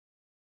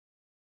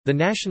The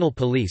National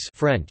Police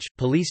French,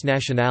 Police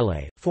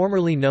Nationale,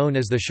 formerly known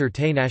as the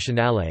Sûreté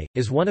Nationale,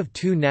 is one of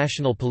two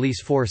national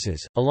police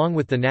forces, along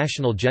with the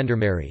National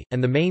Gendarmerie,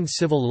 and the main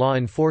civil law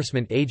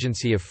enforcement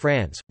agency of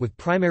France, with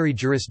primary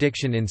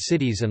jurisdiction in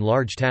cities and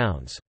large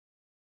towns.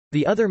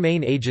 The other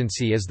main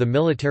agency is the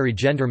military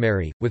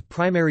gendarmerie, with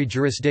primary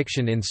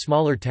jurisdiction in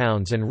smaller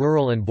towns and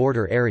rural and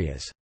border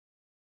areas.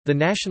 The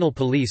National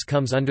Police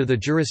comes under the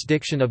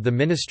jurisdiction of the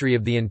Ministry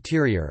of the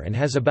Interior and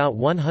has about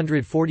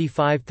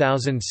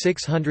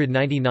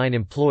 145,699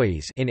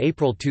 employees in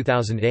April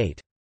 2008.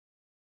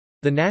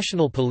 The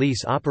National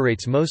Police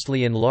operates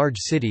mostly in large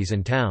cities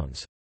and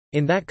towns.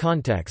 In that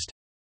context,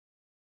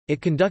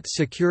 it conducts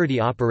security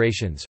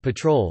operations,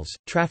 patrols,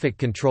 traffic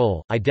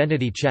control,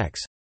 identity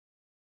checks.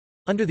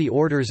 Under the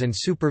orders and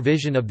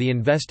supervision of the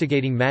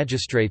investigating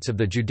magistrates of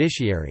the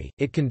judiciary,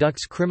 it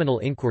conducts criminal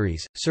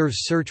inquiries, serves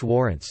search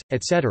warrants,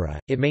 etc.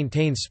 It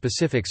maintains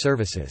specific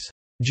services,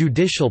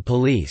 judicial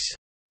police,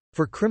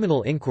 for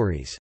criminal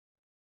inquiries.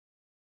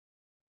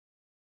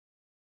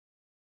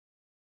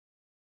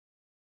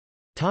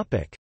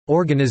 Topic: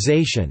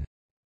 Organization.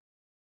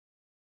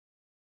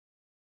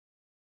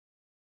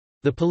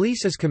 The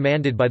police is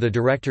commanded by the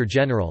Director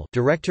General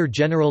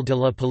de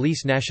la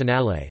Police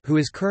Nationale, who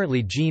is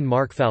currently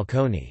Jean-Marc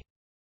Falconi.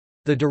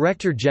 The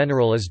Director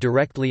General is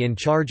directly in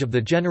charge of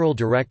the General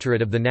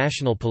Directorate of the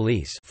National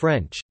Police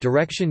French,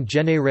 Direction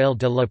Générale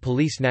de la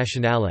Police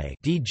Nationale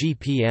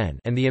 (DGPN),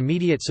 and the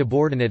immediate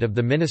subordinate of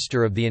the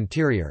Minister of the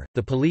Interior.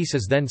 The police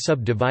is then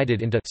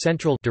subdivided into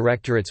central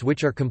directorates,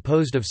 which are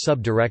composed of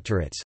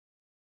sub-directorates.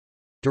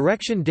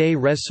 Direction des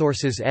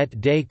ressources et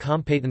des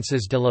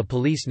compétences de la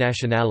Police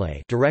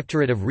Nationale,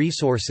 Directorate of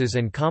Resources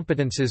and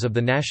Competences of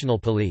the National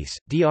Police,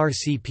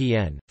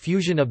 DRCPN,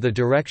 fusion of the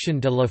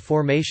Direction de la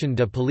Formation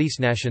de Police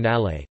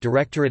Nationale,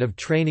 Directorate of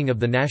Training of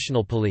the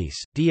National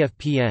Police,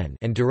 DFPN,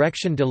 and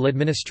Direction de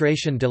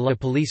l'Administration de la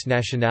Police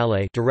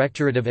Nationale,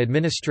 Directorate of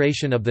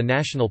Administration of the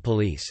National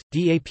Police,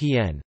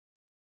 DAPN.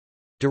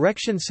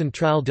 Direction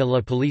Centrale de la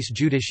Police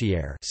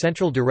Judiciaire,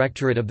 Central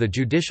Directorate of the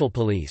Judicial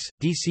Police,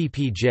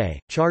 DCPJ,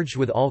 charged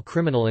with all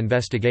criminal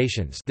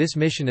investigations. This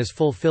mission is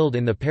fulfilled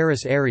in the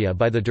Paris area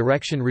by the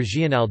Direction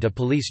Régionale de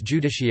Police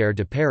Judiciaire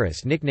de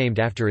Paris, nicknamed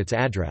after its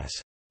address,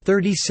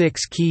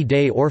 36 Quai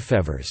des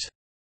Orfèvres.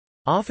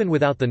 Often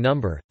without the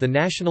number, the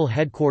national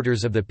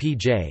headquarters of the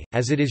PJ,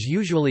 as it is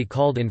usually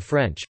called in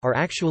French, are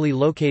actually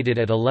located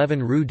at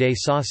 11 Rue des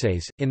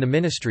Saussayes, in the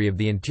Ministry of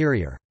the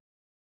Interior.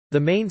 The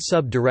main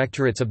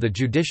sub-directorates of the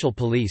judicial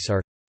police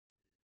are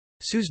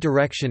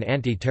Sous-Direction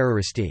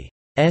Anti-Terroristique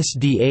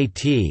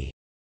 (SDAT),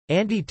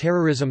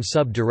 Anti-Terrorism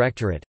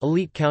Sub-Directorate,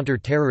 Elite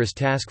Counter-Terrorist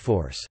Task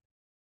Force.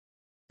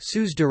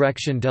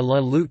 Sous-Direction de la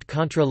lutte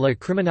contre la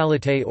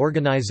criminalité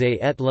organisée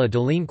et la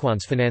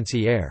délinquance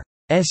financière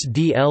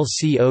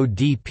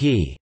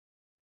 (SDLCODP).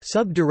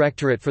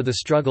 Sub-Directorate for the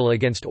struggle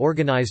against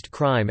organized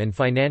crime and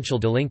financial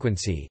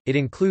delinquency. It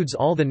includes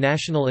all the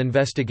national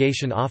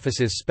investigation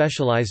offices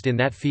specialized in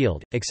that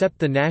field, except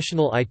the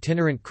National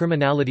Itinerant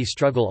Criminality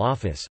Struggle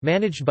Office,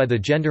 managed by the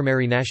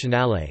Gendarmerie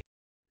Nationale.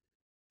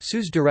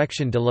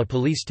 Sous-Direction de la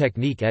Police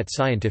Technique et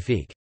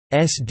Scientifique,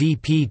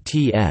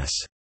 SDPTS.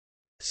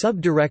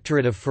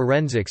 Sub-Directorate of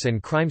Forensics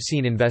and Crime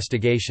Scene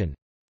Investigation.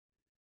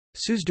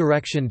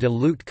 Sous-Direction de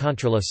lutte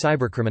contre la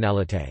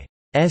cybercriminalité,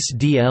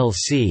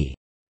 SDLC.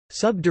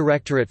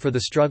 Sub-Directorate for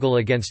the struggle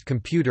against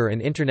computer and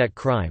Internet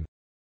crime.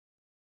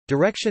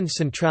 Direction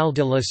Centrale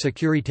de la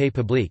Sécurité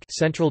Publique,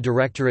 Central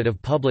Directorate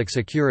of Public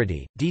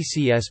Security,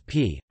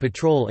 DCSP,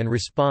 Patrol and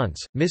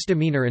Response,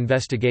 Misdemeanor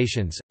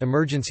Investigations,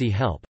 Emergency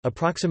Help,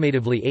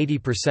 approximately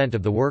 80%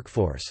 of the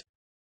workforce.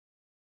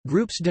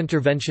 Groupes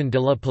d'intervention de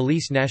la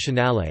Police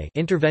Nationale,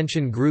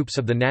 intervention groups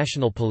of the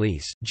National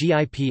Police,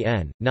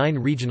 GIPN, 9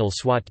 regional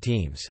SWAT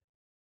teams.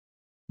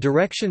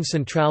 Direction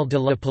Centrale de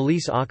la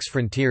Police aux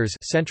Frontières,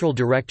 Central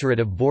Directorate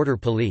of Border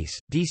Police,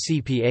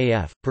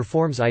 DCPAF,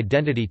 performs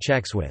identity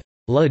checks with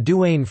La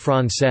Douane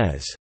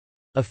Française,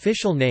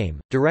 official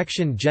name,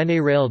 Direction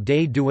Générale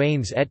des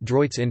Douanes et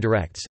Droits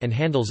Indirects, and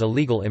handles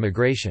illegal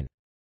immigration.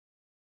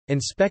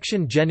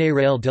 Inspection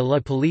Générale de la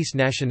Police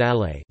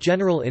Nationale,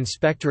 General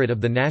Inspectorate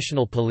of the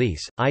National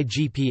Police,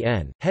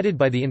 IGPN, headed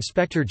by the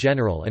Inspector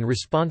General and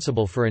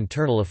responsible for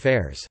internal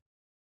affairs.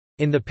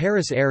 In the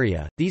Paris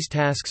area, these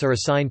tasks are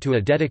assigned to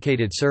a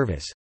dedicated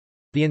service,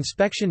 the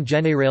Inspection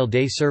Générale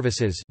des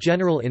Services,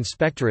 General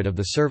Inspectorate of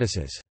the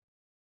Services.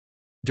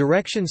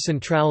 Direction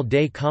Centrale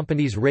des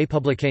Compagnies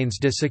Républicaines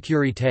de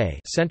Sécurité,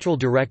 Central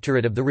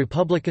Directorate of the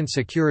Republican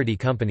Security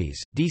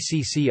Companies,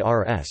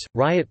 DCCRS,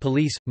 Riot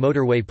Police,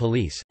 Motorway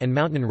Police, and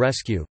Mountain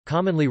Rescue,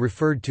 commonly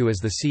referred to as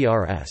the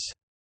CRS.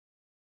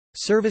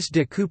 Service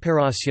de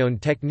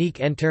coopération technique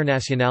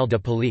internationale de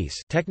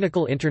police,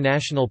 Technical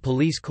International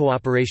Police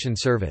Cooperation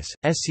Service,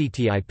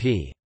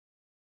 SCTIP.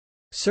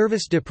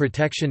 Service de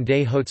protection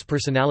des hautes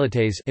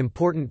personnalités,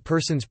 Important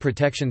Persons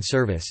Protection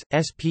Service,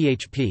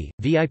 SPHP,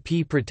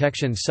 VIP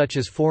protection such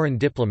as foreign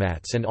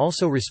diplomats and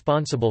also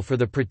responsible for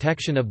the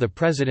protection of the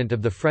President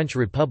of the French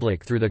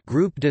Republic through the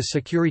Groupe de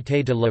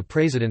sécurité de la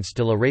Présidence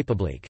de la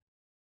République.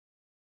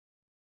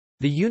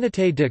 The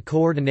Unité de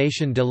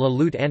Coordination de la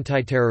Lutte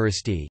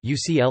Antiterroriste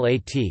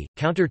 (UCLAT),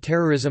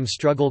 Counter-Terrorism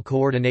Struggle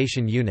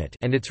Coordination Unit,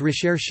 and its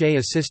Recherche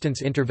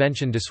Assistance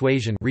Intervention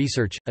Dissuasion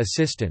Research,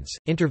 Assistance,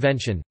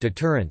 Intervention,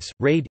 Deterrence,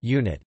 Raid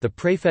Unit, the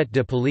Préfet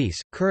de Police,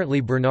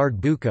 currently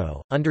Bernard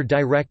Bucco, under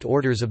direct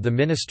orders of the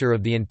Minister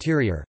of the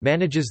Interior,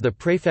 manages the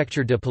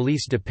Préfecture de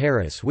Police de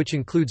Paris, which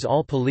includes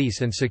all police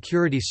and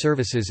security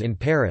services in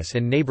Paris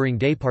and neighboring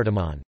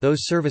départements,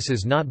 those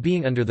services not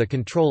being under the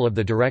control of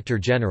the Director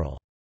General.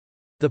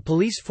 The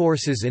police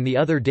forces in the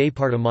other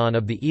départements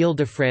of the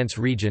Île-de-France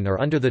region are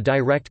under the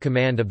direct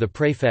command of the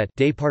préfet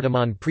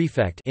département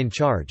préfect in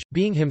charge,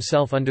 being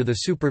himself under the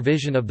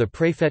supervision of the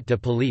préfet de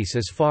police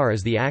as far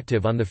as the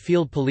active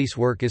on-the-field police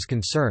work is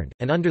concerned,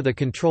 and under the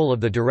control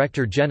of the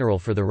Director General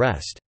for the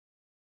rest.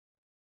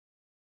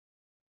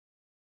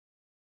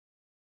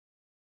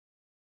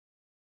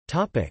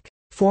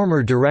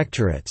 Former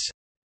directorates.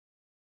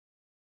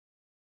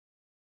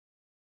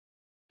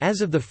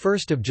 As of 1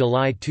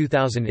 July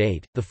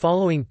 2008, the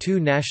following two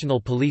national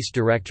police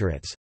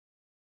directorates: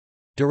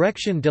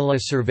 Direction de la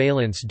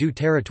Surveillance du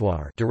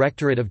Territoire,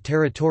 Directorate of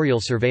Territorial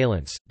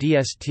Surveillance,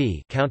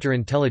 DST,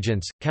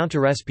 Counterintelligence,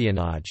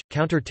 Counterespionnage,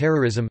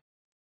 Counterterrorism;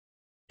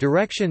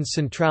 Direction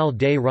Centrale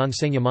des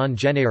Renseignements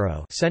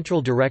Généraux,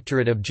 Central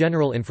Directorate of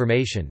General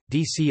Information,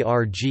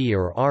 DCRG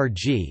or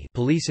RG,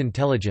 Police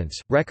Intelligence,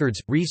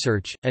 Records,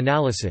 Research,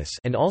 Analysis,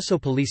 and also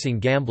policing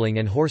gambling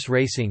and horse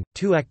racing,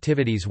 two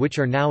activities which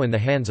are now in the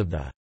hands of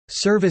the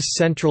Service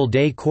Central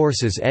des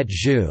Courses et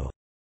Jeux.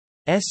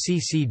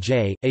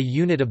 SCCJ, a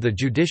unit of the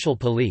judicial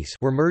police,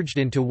 were merged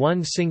into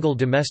one single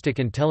domestic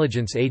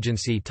intelligence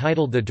agency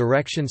titled the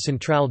Direction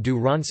Centrale du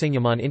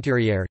Renseignement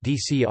Intérieur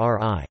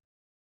 (DCRI).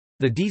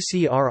 The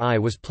DCRI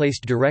was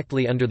placed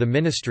directly under the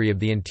Ministry of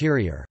the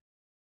Interior.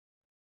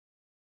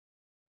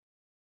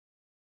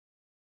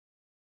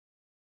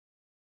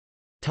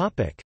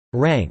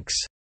 Ranks.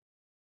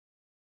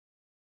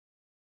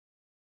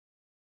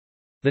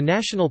 The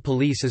national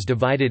police is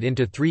divided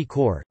into three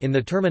corps, in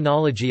the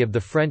terminology of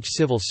the French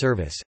civil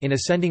service, in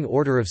ascending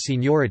order of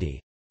seniority.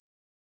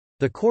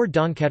 The Corps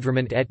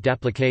d'encadrement et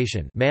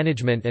d'application,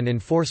 Management and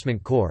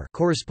Enforcement Corps,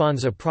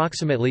 corresponds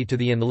approximately to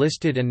the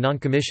enlisted and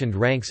non-commissioned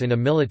ranks in a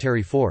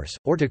military force,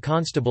 or to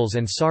constables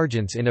and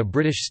sergeants in a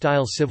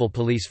British-style civil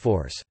police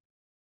force.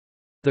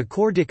 The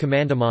Corps de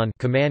Commandement,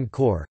 Command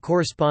Corps,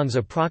 corresponds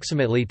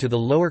approximately to the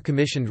lower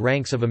commissioned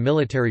ranks of a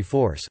military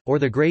force, or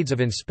the grades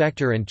of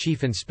inspector and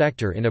chief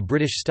inspector in a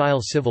British-style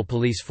civil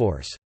police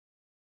force.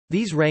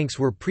 These ranks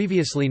were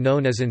previously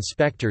known as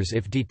inspectors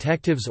if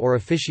detectives or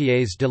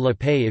officiers de la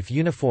paix if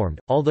uniformed,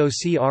 although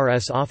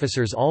CRS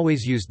officers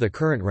always used the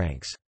current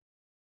ranks.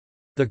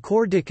 The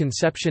Corps de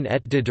Conception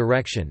et de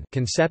Direction,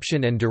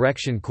 Conception and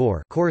Direction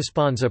Corps,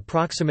 corresponds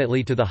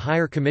approximately to the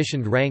higher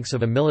commissioned ranks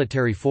of a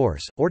military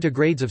force, or to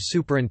grades of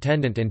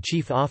superintendent and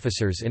chief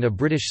officers in a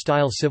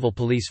British-style civil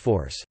police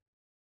force.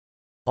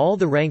 All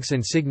the ranks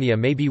insignia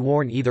may be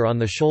worn either on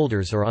the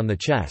shoulders or on the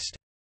chest.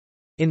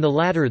 In the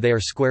latter they are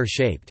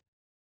square-shaped.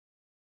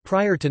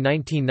 Prior to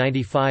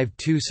 1995,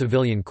 two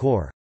civilian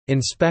corps,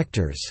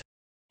 inspectors,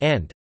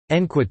 and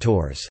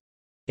enquêteurs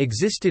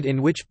existed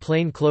in which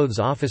plain-clothes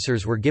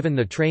officers were given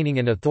the training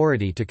and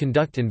authority to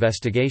conduct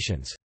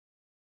investigations.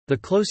 The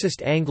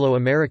closest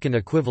Anglo-American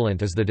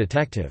equivalent is the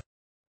detective.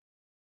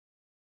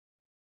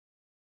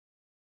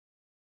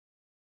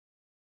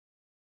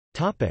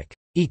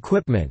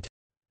 Equipment.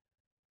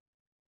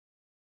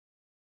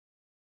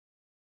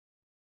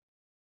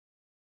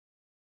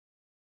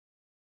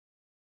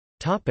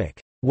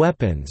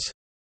 Weapons.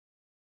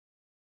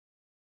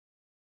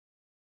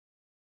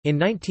 In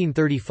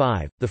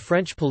 1935, the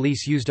French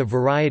police used a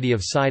variety of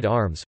side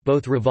arms,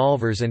 both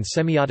revolvers and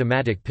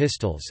semi-automatic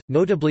pistols,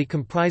 notably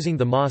comprising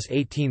the Moss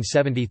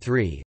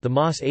 1873, the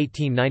Moss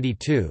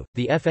 1892,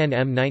 the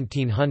FNM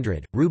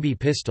 1900, Ruby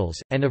pistols,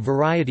 and a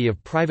variety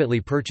of privately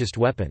purchased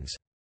weapons.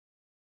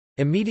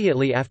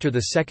 Immediately after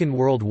the Second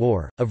World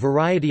War, a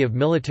variety of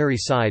military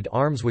side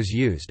arms was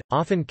used,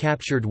 often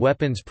captured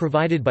weapons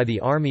provided by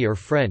the Army or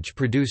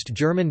French-produced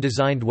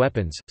German-designed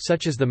weapons,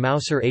 such as the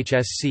Mauser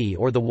HSC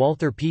or the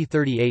Walther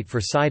P38 for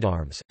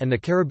sidearms, and the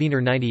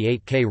Karabiner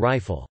 98K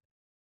rifle.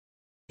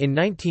 In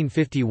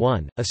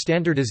 1951, a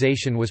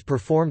standardization was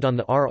performed on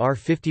the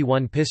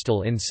RR51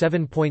 pistol in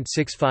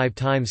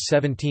 7.65 x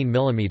 17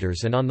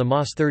 mm and on the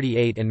Moss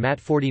 38 and MAT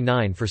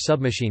 49 for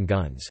submachine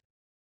guns.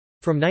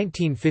 From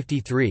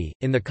 1953,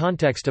 in the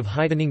context of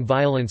heightening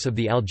violence of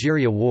the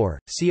Algeria War,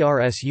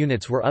 CRS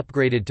units were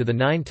upgraded to the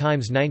 9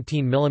 x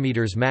 19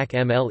 mm MAC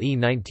MLE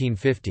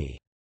 1950.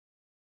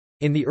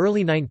 In the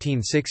early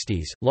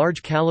 1960s,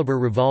 large-caliber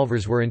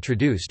revolvers were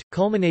introduced,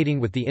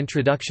 culminating with the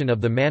introduction of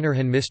the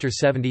Mannerheim Mr.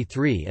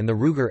 73 and the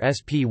Ruger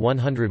SP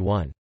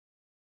 101.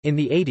 In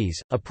the 80s,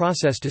 a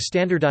process to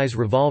standardize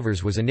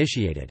revolvers was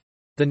initiated.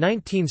 The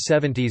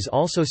 1970s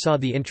also saw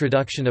the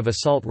introduction of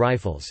assault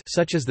rifles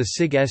such as the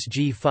SIG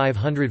SG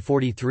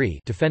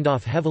 543 to fend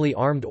off heavily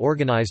armed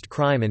organized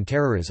crime and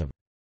terrorism.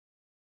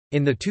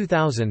 In the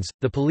 2000s,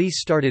 the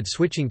police started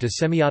switching to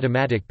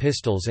semi-automatic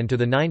pistols and to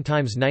the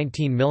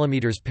 9x19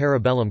 mm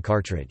parabellum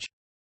cartridge.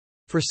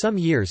 For some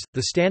years,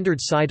 the standard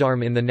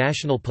sidearm in the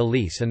National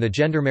Police and the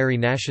Gendarmerie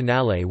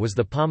Nationale was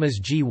the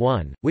Palmas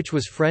G1, which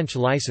was French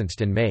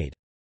licensed and made.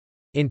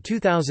 In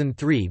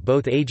 2003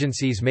 both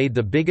agencies made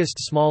the biggest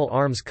small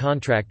arms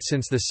contract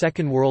since the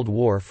Second World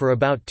War for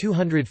about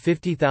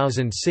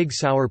 250,000 Sig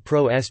Sauer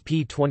Pro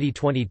SP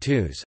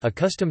 2022s, a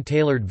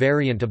custom-tailored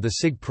variant of the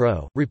Sig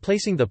Pro,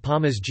 replacing the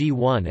Palmas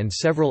G1 and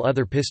several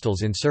other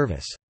pistols in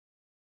service.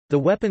 The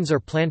weapons are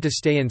planned to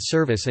stay in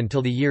service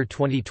until the year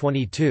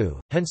 2022,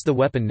 hence the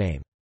weapon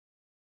name.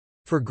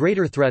 For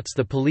greater threats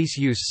the police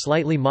use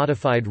slightly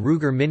modified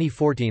Ruger Mini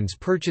 14s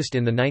purchased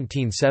in the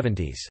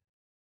 1970s.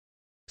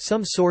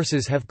 Some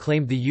sources have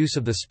claimed the use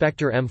of the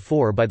Spectre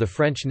M4 by the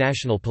French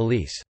National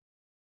Police.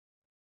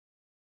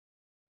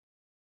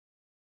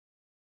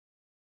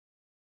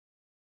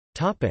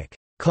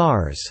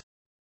 Cars.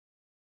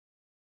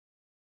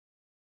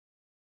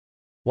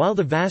 While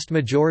the vast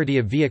majority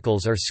of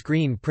vehicles are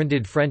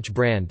screen-printed French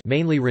brand,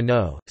 mainly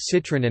Renault,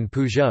 Citroën and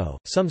Peugeot,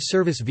 some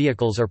service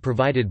vehicles are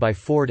provided by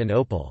Ford and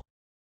Opel.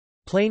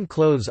 Plain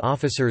clothes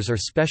officers or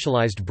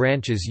specialized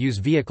branches use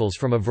vehicles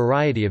from a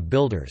variety of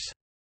builders.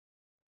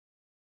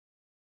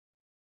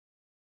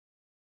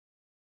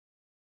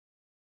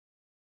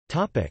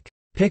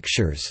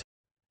 Pictures.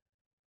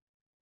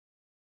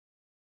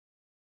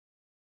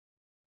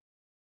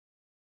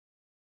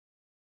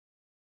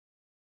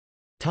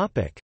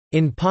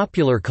 In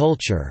popular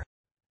culture.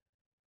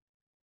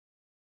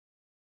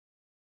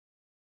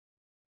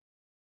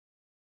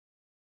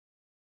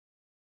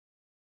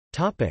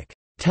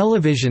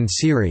 Television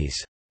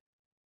series.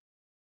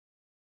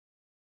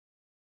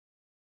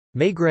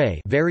 Maigret,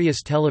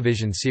 various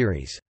television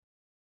series.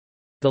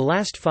 The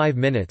Last 5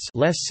 Minutes,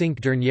 Les 5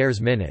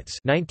 Dernières Minutes,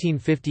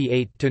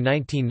 1958 to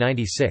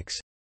 1996.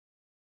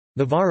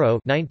 Navarro,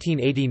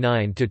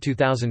 1989 to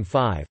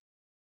 2005.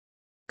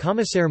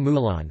 Commissaire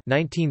Moulin,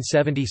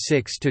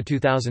 1976 to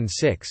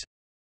 2006.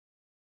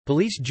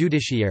 Police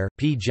Judiciaire,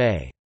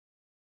 P.J.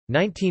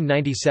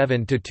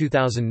 1997 to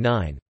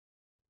 2009.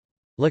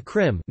 Le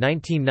Crime,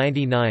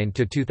 1999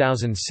 to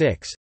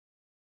 2006.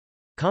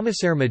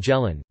 Commissaire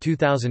Magellan,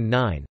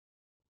 2009.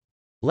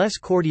 Les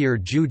Courtiers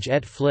Juge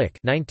et Flic,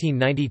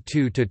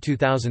 1992 to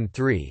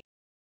 2003.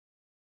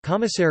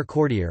 Commissaire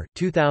Courtier,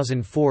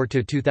 2004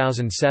 to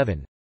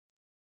 2007.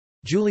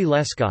 Julie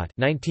Lescott,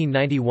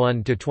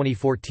 1991 to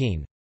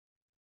 2014.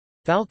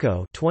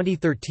 Falco,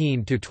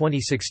 2013 to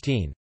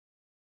 2016.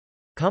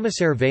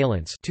 Commissaire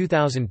Valence,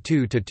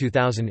 2002 to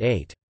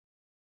 2008.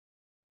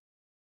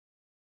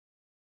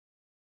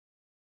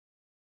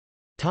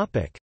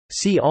 Topic.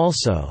 See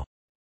also: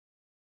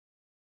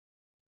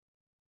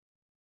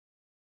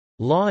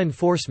 Law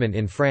enforcement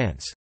in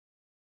France.